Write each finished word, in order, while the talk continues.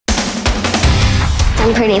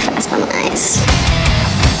I'm pretty fast on the ice.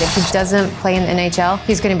 If he doesn't play in the NHL,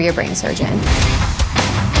 he's going to be a brain surgeon.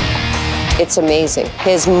 It's amazing.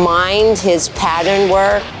 His mind, his pattern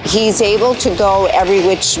work, he's able to go every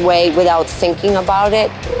which way without thinking about it,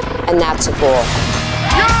 and that's a goal.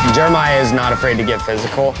 Jeremiah is not afraid to get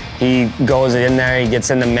physical. He goes in there, he gets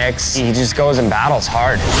in the mix, he just goes and battles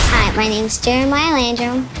hard. Hi, my name's Jeremiah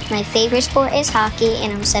Landrum. My favorite sport is hockey,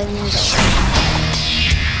 and I'm 7 years old.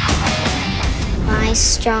 My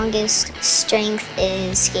strongest strength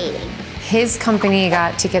is skating. His company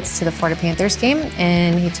got tickets to the Florida Panthers game,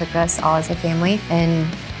 and he took us all as a family. And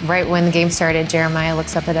right when the game started, Jeremiah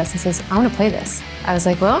looks up at us and says, I want to play this. I was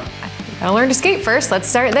like, well, I gotta learn to skate first. Let's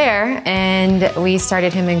start there. And we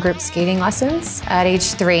started him in group skating lessons at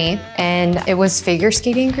age 3. And it was figure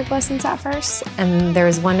skating group lessons at first. And there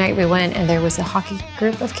was one night we went and there was a hockey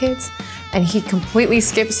group of kids. And he completely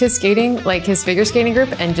skips his skating, like his figure skating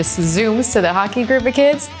group, and just zooms to the hockey group of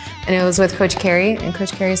kids. And it was with Coach Carrie. And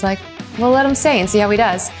Coach Carrie's like, well, let him stay and see how he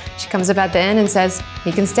does. She comes up at the end and says,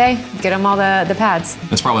 he can stay, get him all the pads.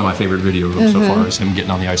 That's probably my favorite video of him so far, is him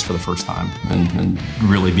getting on the ice for the first time and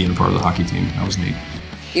really being a part of the hockey team. That was neat.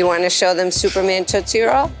 You want to show them Superman Tootsie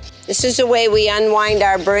Roll? This is the way we unwind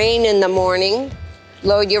our brain in the morning.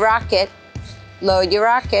 Load your rocket, load your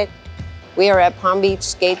rocket. We are at Palm Beach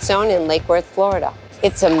Skate Zone in Lake Worth, Florida.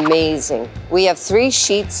 It's amazing. We have 3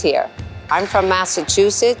 sheets here. I'm from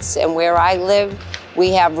Massachusetts, and where I live,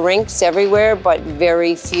 we have rinks everywhere, but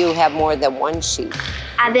very few have more than 1 sheet.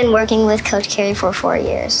 I've been working with Coach Carrie for 4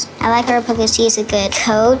 years. I like her because she's a good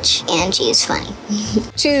coach and she's funny.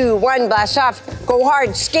 2, 1, blast off. Go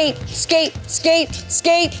hard, skate, skate, skate,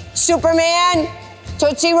 skate. Superman,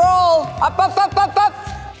 Tootsie Roll, up, up, up, up, up.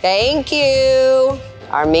 Thank you.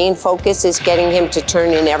 Our main focus is getting him to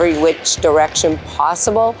turn in every which direction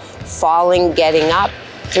possible, falling, getting up,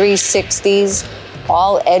 360s,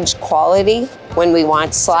 all edge quality when we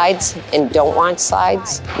want slides and don't want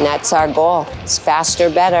slides, and that's our goal. It's faster,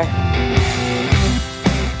 better.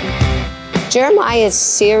 Jeremiah is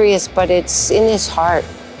serious, but it's in his heart.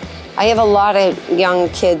 I have a lot of young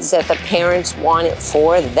kids that the parents want it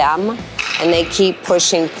for them, and they keep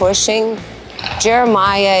pushing, pushing.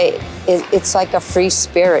 Jeremiah, it's like a free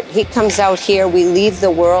spirit. He comes out here, we leave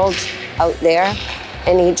the world out there,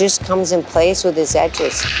 and he just comes and plays with his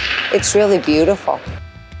edges. It's really beautiful.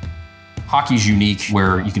 Hockey's unique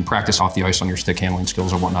where you can practice off the ice on your stick handling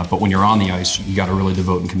skills or whatnot, but when you're on the ice, you gotta really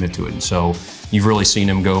devote and commit to it. And so you've really seen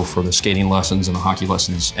him go for the skating lessons and the hockey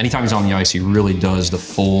lessons. Anytime he's on the ice, he really does the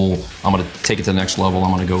full, I'm gonna take it to the next level,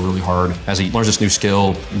 I'm gonna go really hard. As he learns this new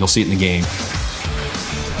skill, you'll see it in the game.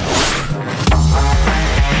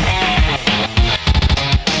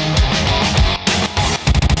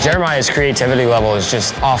 Jeremiah's creativity level is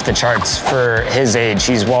just off the charts for his age.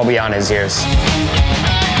 He's well beyond his years.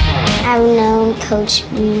 I've known Coach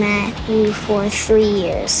Matthew for 3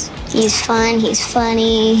 years. He's fun, he's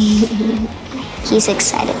funny, he's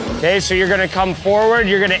excited. Okay, so you're gonna come forward,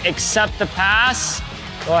 you're gonna accept the pass.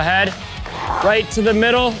 Go ahead, right to the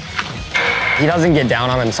middle. He doesn't get down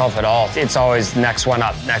on himself at all. It's always next one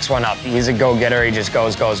up, next one up. He's a go-getter, he just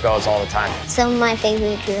goes, goes, goes all the time. Some of my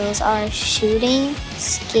favorite drills are shooting,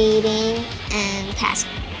 skating, and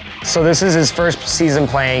passing. So this is his first season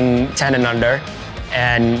playing 10 and under.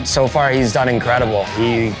 And so far, he's done incredible.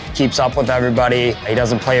 He keeps up with everybody. He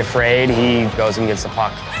doesn't play afraid. He goes and gets the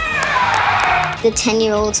puck. The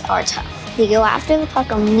 10-year-olds are tough. They go after the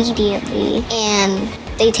puck immediately, and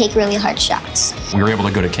they take really hard shots. We were able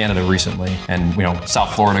to go to Canada recently, and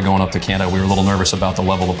South Florida going up to Canada, we were a little nervous about the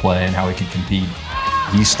level of play and how he could compete.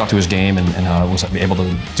 He stuck to his game and was able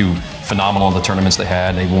to do phenomenal in the tournaments they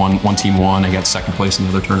had. They won, one team won, they got second place in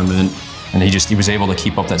the other tournament. And he was able to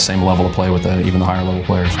keep up that same level of play with even the higher level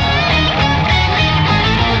players.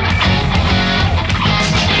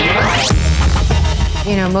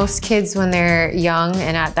 Most kids when they're young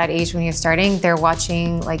and at that age when you're starting, they're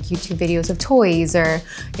watching like YouTube videos of toys or,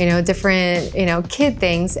 different, kid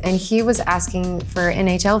things. And he was asking for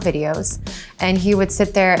NHL videos, and he would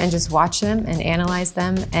sit there and just watch them and analyze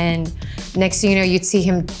them. And next thing you know, you'd see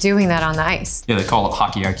him doing that on the ice. Yeah, they call it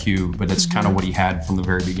hockey IQ, but it's kind of what he had from the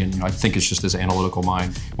very beginning. I think it's just his analytical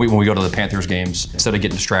mind. When we go to the Panthers games, instead of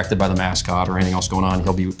getting distracted by the mascot or anything else going on,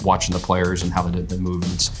 he'll be watching the players and how they move.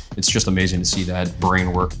 And it's just amazing to see that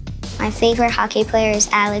brain work. My favorite hockey player is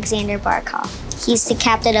Alexander Barkov. He's the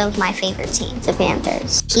captain of my favorite team, the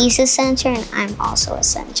Panthers. He's a center and I'm also a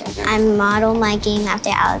center. I model my game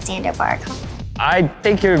after Alexander Barkov. I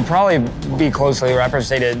think he would probably be closely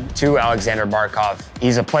represented to Alexander Barkov.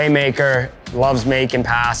 He's a playmaker, loves making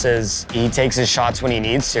passes. He takes his shots when he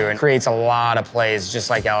needs to and creates a lot of plays just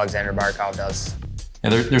like Alexander Barkov does. Yeah,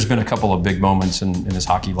 there's been a couple of big moments in his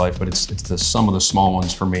hockey life, but it's some of the small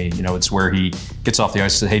ones for me. You know, it's where he gets off the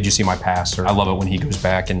ice and says, hey, did you see my pass? Or I love it when he goes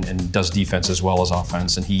back and does defense as well as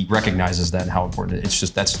offense, and he recognizes that and how important it is. It's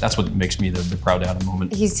just, that's what makes me the proud dad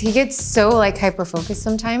moment. He gets so like hyper-focused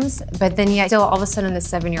sometimes, but then yet still all of a sudden the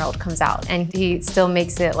 7-year-old comes out and he still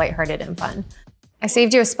makes it lighthearted and fun. I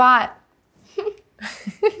saved you a spot.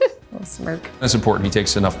 Little smirk. That's important. He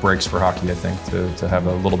takes enough breaks for hockey, I think, to have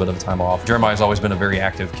a little bit of time off. Jeremiah's always been a very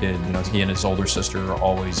active kid. You know, he and his older sister are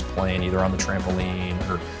always playing either on the trampoline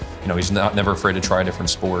or, you know, he's never afraid to try a different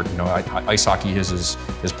sport. You know, ice hockey is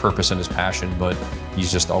his purpose and his passion, but he's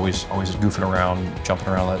just always goofing around, jumping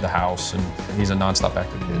around the house, and he's a nonstop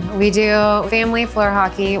active kid. We do family floor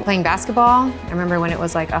hockey, playing basketball. I remember when it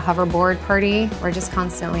was like a hoverboard party. We're just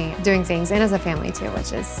constantly doing things, and as a family too,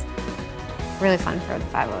 which is really fun for the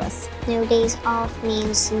 5 of us. No days off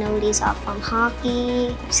means no days off from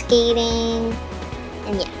hockey, skating,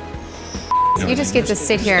 and yeah. You just get to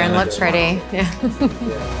sit here and look pretty. Yeah.